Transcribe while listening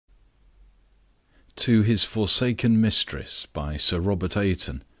To His Forsaken Mistress, by Sir Robert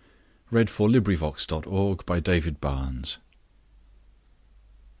Ayton. LibriVox.org by David Barnes.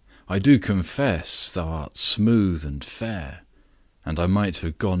 I do confess thou art smooth and fair, and I might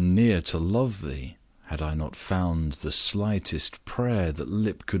have gone near to love thee, had I not found the slightest prayer that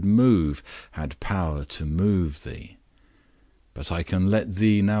lip could move had power to move thee. But I can let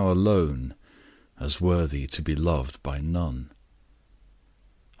thee now alone, as worthy to be loved by none.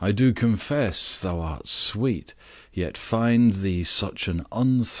 I do confess thou art sweet, yet find thee such an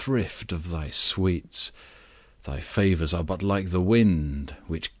unthrift of thy sweets. Thy favours are but like the wind,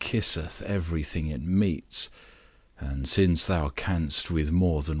 which kisseth everything it meets, and since thou canst with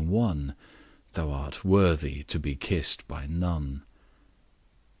more than one, thou art worthy to be kissed by none.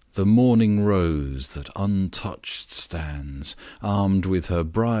 The morning rose that untouched stands, armed with her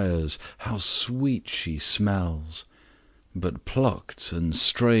briars, how sweet she smells! But plucked and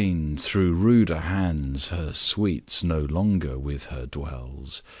strained through ruder hands, her sweets no longer with her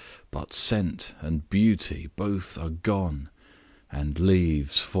dwells, but scent and beauty both are gone, and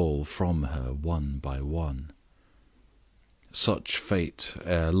leaves fall from her one by one. Such fate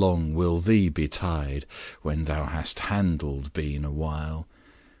ere long will thee betide, when thou hast handled been a while,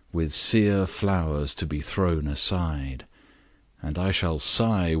 with sere flowers to be thrown aside. And I shall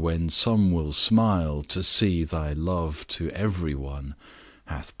sigh when some will smile to see thy love to every one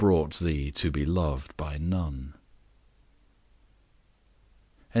hath brought thee to be loved by none.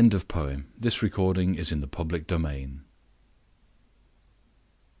 End of poem. This recording is in the public domain.